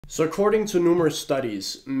So according to numerous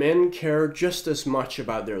studies, men care just as much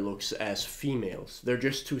about their looks as females. They're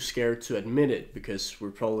just too scared to admit it because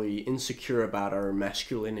we're probably insecure about our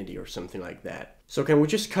masculinity or something like that. So can we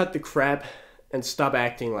just cut the crap and stop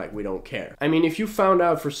acting like we don't care? I mean, if you found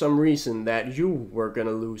out for some reason that you were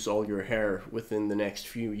gonna lose all your hair within the next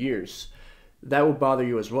few years, that would bother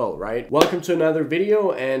you as well, right? Welcome to another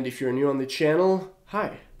video, and if you're new on the channel,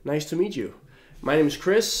 hi, nice to meet you. My name is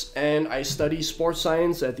Chris, and I study sports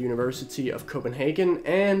science at the University of Copenhagen,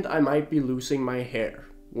 and I might be losing my hair,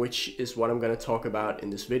 which is what I'm gonna talk about in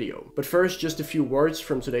this video. But first, just a few words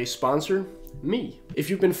from today's sponsor, me. If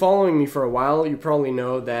you've been following me for a while, you probably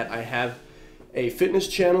know that I have a fitness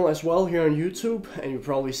channel as well here on YouTube, and you've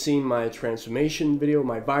probably seen my transformation video,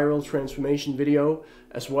 my viral transformation video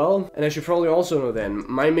as well. And as you probably also know then,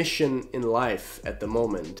 my mission in life at the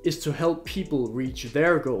moment is to help people reach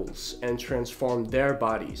their goals and transform their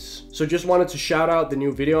bodies. So just wanted to shout out the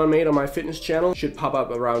new video I made on my fitness channel. It should pop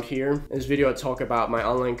up around here. In this video I talk about my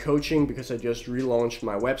online coaching because I just relaunched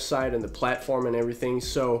my website and the platform and everything.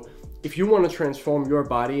 So if you want to transform your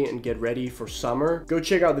body and get ready for summer, go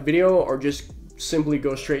check out the video or just simply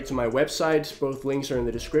go straight to my website. Both links are in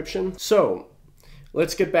the description. So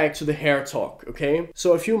let's get back to the hair talk, okay?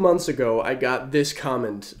 So a few months ago, I got this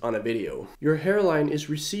comment on a video. Your hairline is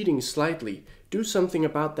receding slightly. Do something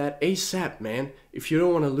about that ASAP, man, if you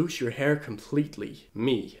don't want to lose your hair completely.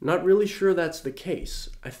 Me. Not really sure that's the case.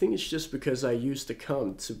 I think it's just because I used the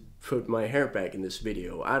comb to put my hair back in this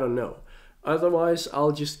video. I don't know. Otherwise,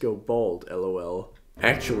 I'll just go bald, lol.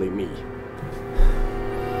 Actually, me.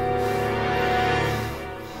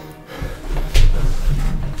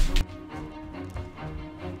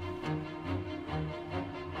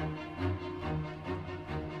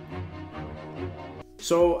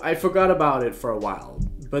 So I forgot about it for a while,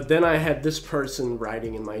 but then I had this person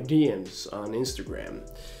writing in my DMs on Instagram,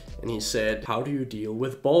 and he said, "How do you deal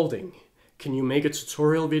with balding? Can you make a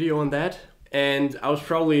tutorial video on that?" And I was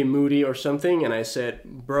probably moody or something, and I said,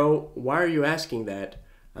 "Bro, why are you asking that?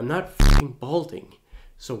 I'm not f***ing balding,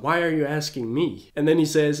 so why are you asking me?" And then he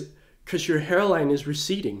says, "'Cause your hairline is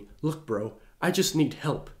receding. Look bro, I just need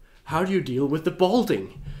help. How do you deal with the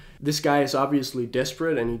balding?" This guy is obviously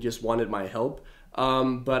desperate and he just wanted my help.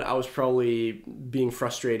 But I was probably being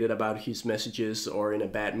frustrated about his messages or in a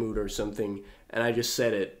bad mood or something, and I just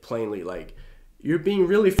said it plainly, like, "You're being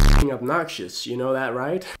really f***ing obnoxious, you know that,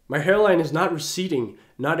 right? My hairline is not receding,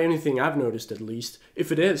 not anything I've noticed at least.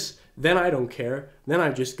 If it is, then I don't care, then I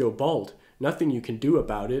just go bald. Nothing you can do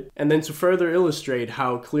about it." And then to further illustrate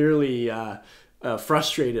how clearly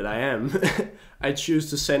frustrated I am, I choose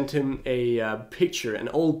to send him a picture, an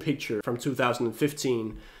old picture from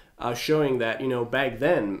 2015, showing that, you know, back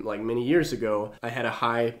then, like many years ago, I had a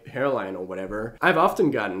high hairline or whatever. I've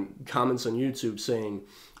often gotten comments on YouTube saying,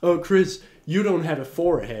 "Oh, Chris, you don't have a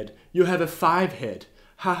 4-head, you have a 5-head.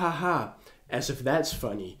 Ha ha ha." As if that's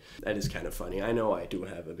funny. That is kind of funny. I know I do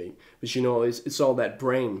have a big, but you know, it's all that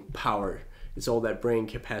brain power. It's all that brain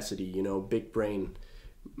capacity, you know, big brain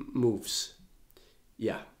moves.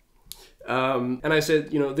 Yeah. And I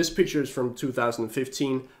said, you know, this picture is from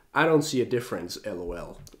 2015. I don't see a difference,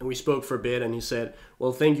 lol. And we spoke for a bit and he said,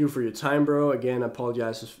 "Well, thank you for your time, bro. Again, I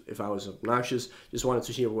apologize if I was obnoxious. Just wanted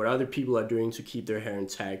to hear what other people are doing to keep their hair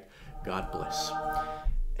intact. God bless."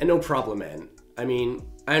 And no problem, man. I mean,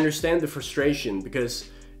 I understand the frustration because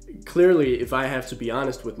clearly, if I have to be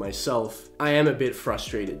honest with myself, I am a bit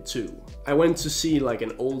frustrated too. I went to see like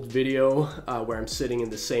an old video where I'm sitting in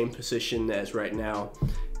the same position as right now.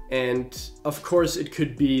 And of course it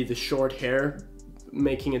could be the short hair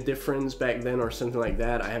making a difference back then or something like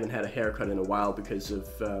that. I haven't had a haircut in a while because of,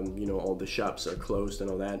 you know, all the shops are closed and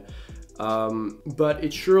all that. But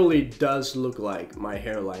it surely does look like my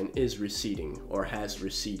hairline is receding or has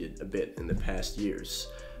receded a bit in the past years.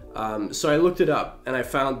 So I looked it up and I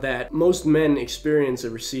found that most men experience a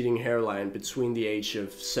receding hairline between the age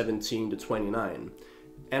of 17 to 29.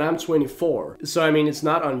 And I'm 24. So I mean, it's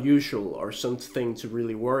not unusual or something to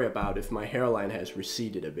really worry about if my hairline has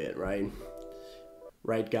receded a bit, right?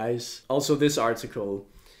 Right, guys? Also, this article,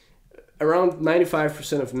 around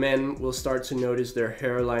 95% of men will start to notice their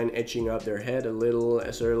hairline edging up their head a little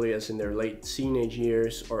as early as in their late teenage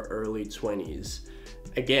years or early 20s.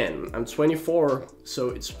 Again, I'm 24, so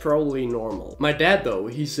it's probably normal. My dad, though,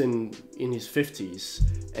 he's in his 50s,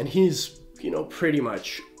 and he's, you know, pretty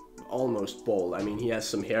much almost bald. I mean, he has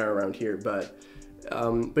some hair around here, but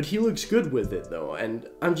he looks good with it, though, and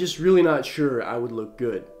I'm just really not sure I would look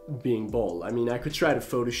good being bald. I mean, I could try to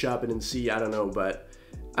Photoshop it and see, I don't know, but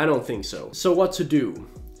I don't think so. So what to do?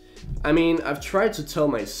 I mean, I've tried to tell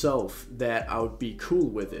myself that I would be cool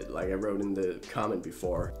with it, like I wrote in the comment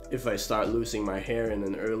before, if I start losing my hair in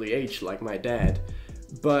an early age like my dad.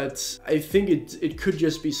 But I think it could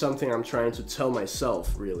just be something I'm trying to tell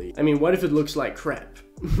myself, really. I mean, what if it looks like crap?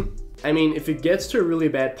 I mean, if it gets to a really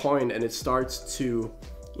bad point and it starts to,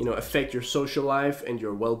 you know, affect your social life and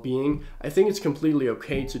your well-being, I think it's completely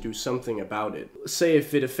okay to do something about it. Say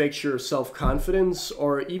if it affects your self-confidence,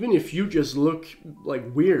 or even if you just look like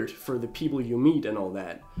weird for the people you meet and all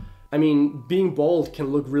that. I mean, being bald can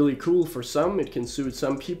look really cool for some, it can suit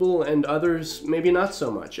some people, and others maybe not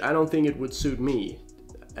so much. I don't think it would suit me.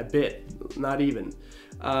 A bit, not even.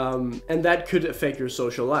 And that could affect your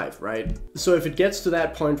social life, right? So if it gets to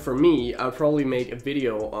that point for me, I'll probably make a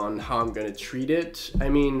video on how I'm gonna treat it. I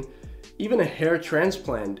mean, even a hair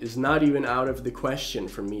transplant is not even out of the question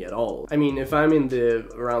for me at all. I mean, if I'm in the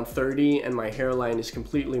around 30 and my hairline is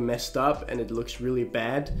completely messed up and it looks really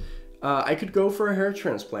bad, I could go for a hair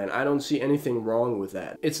transplant. I don't see anything wrong with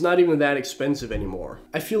that. It's not even that expensive anymore.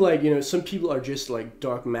 I feel like, you know, some people are just like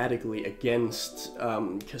dogmatically against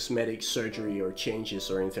cosmetic surgery or changes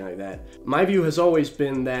or anything like that. My view has always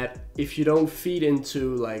been that if you don't feed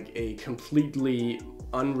into like a completely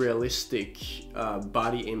unrealistic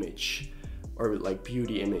body image or like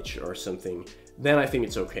beauty image or something, then I think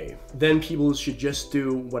it's okay. Then people should just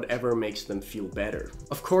do whatever makes them feel better.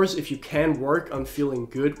 Of course, if you can work on feeling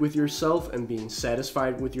good with yourself and being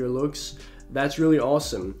satisfied with your looks, that's really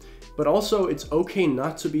awesome. But also, it's okay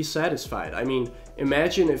not to be satisfied. I mean,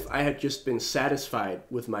 imagine if I had just been satisfied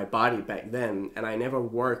with my body back then and I never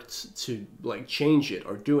worked to like change it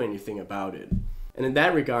or do anything about it. And in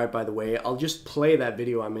that regard, by the way, I'll just play that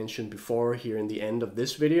video I mentioned before here in the end of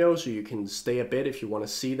this video, so you can stay a bit if you want to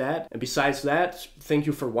see that. And besides that, thank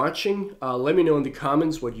you for watching. Let me know in the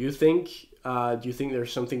comments what you think. Do you think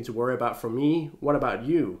there's something to worry about for me? What about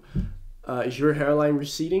you? Is your hairline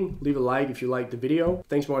receding? Leave a like if you liked the video.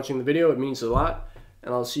 Thanks for watching the video, it means a lot.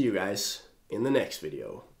 And I'll see you guys in the next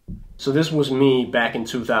video. So this was me back in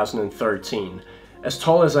 2013. As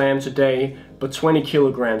tall as I am today, but 20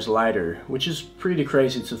 kilograms lighter, which is pretty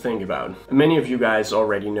crazy to think about. Many of you guys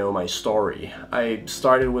already know my story. I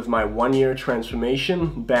started with my 1-year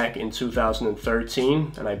transformation back in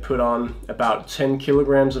 2013, and I put on about 10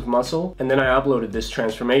 kilograms of muscle, and then I uploaded this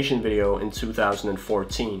transformation video in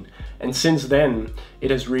 2014. And since then,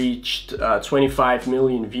 it has reached 25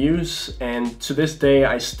 million views, and to this day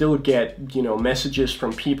I still get, you know, messages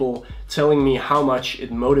from people telling me how much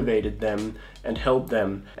it motivated them and helped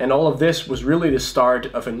them. And all of this was really the start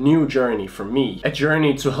of a new journey for me. A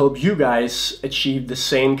journey to help you guys achieve the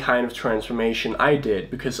same kind of transformation I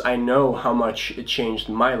did, because I know how much it changed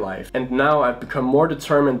my life. And now I've become more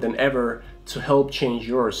determined than ever to help change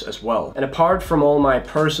yours as well. And apart from all my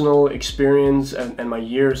personal experience and my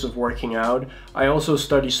years of working out, I also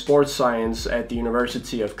study sports science at the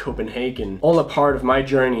University of Copenhagen, all a part of my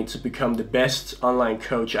journey to become the best online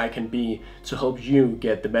coach I can be to help you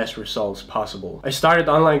get the best results possible. I started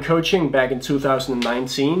online coaching back in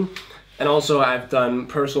 2019, and also I've done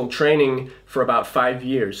personal training for about 5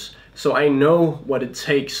 years. So I know what it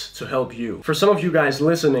takes to help you. For some of you guys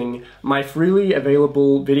listening, my freely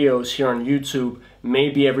available videos here on YouTube may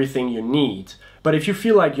be everything you need. But if you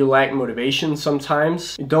feel like you lack motivation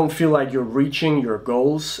sometimes, you don't feel like you're reaching your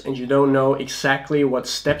goals, and you don't know exactly what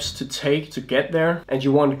steps to take to get there, and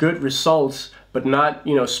you want good results, but not,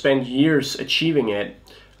 you know, spend years achieving it,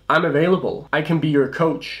 I'm available. I can be your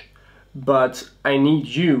coach, but I need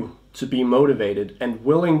you to be motivated and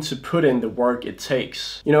willing to put in the work it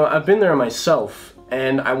takes. You know, I've been there myself,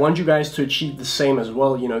 and I want you guys to achieve the same as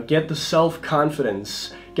well. You know, get the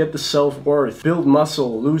self-confidence, get the self-worth, build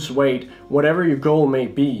muscle, lose weight, whatever your goal may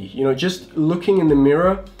be. You know, just looking in the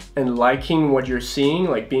mirror and liking what you're seeing,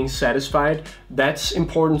 like being satisfied, that's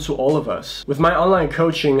important to all of us. With my online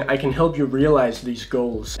coaching, I can help you realize these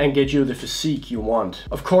goals and get you the physique you want.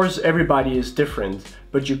 Of course, everybody is different,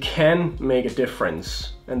 but you can make a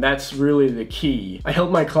difference. And that's really the key. I help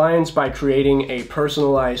my clients by creating a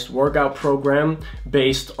personalized workout program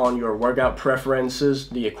based on your workout preferences,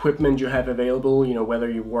 the equipment you have available, you know, whether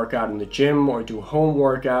you work out in the gym or do home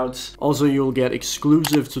workouts. Also, you'll get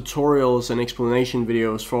exclusive tutorials and explanation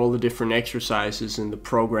videos for all the different exercises in the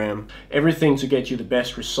program. Everything to get you the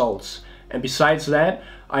best results. And besides that,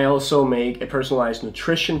 I also make a personalized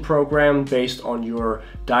nutrition program based on your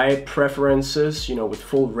diet preferences, you know, with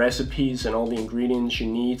full recipes and all the ingredients you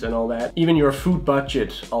need and all that. Even your food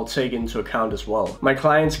budget I'll take into account as well. My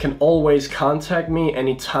clients can always contact me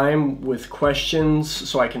anytime with questions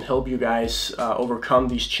so I can help you guys overcome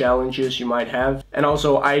these challenges you might have. And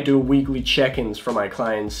also I do weekly check-ins for my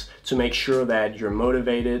clients to make sure that you're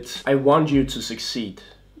motivated. I want you to succeed.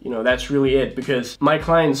 You know, that's really it, because my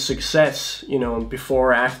client's success, you know,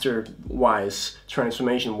 before, after wise,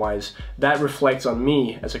 transformation wise, that reflects on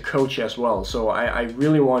me as a coach as well. So I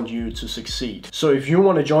really want you to succeed. So if you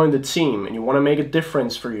want to join the team and you want to make a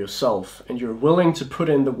difference for yourself and you're willing to put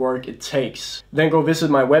in the work it takes, then go visit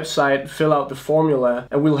my website, fill out the formula,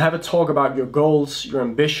 and we'll have a talk about your goals, your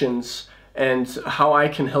ambitions, and how I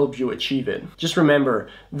can help you achieve it. Just remember,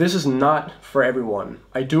 this is not for everyone.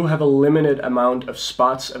 I do have a limited amount of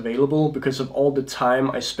spots available because of all the time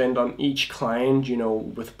I spend on each client, you know,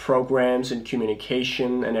 with programs and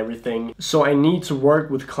communication and everything. So I need to work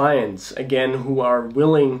with clients, again, who are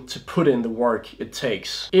willing to put in the work it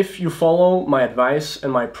takes. If you follow my advice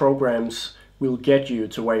and my programs, will get you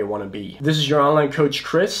to where you want to be. This is your online coach,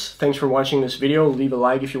 Chris. Thanks for watching this video. Leave a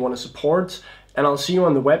like if you want to support. And I'll see you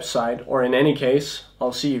on the website, or in any case,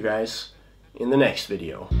 I'll see you guys in the next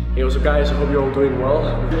video. Hey, what's up guys? I hope you're all doing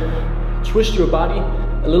well. Twist your body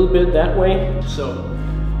a little bit that way,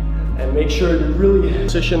 and make sure you really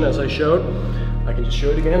position as I showed. I can just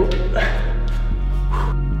show it again.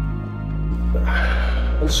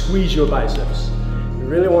 And squeeze your biceps. You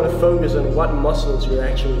really want to focus on what muscles you're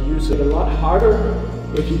actually using. A lot harder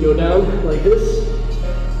if you go down like this.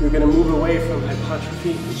 You're going to move away from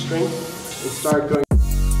hypertrophy and strength and start going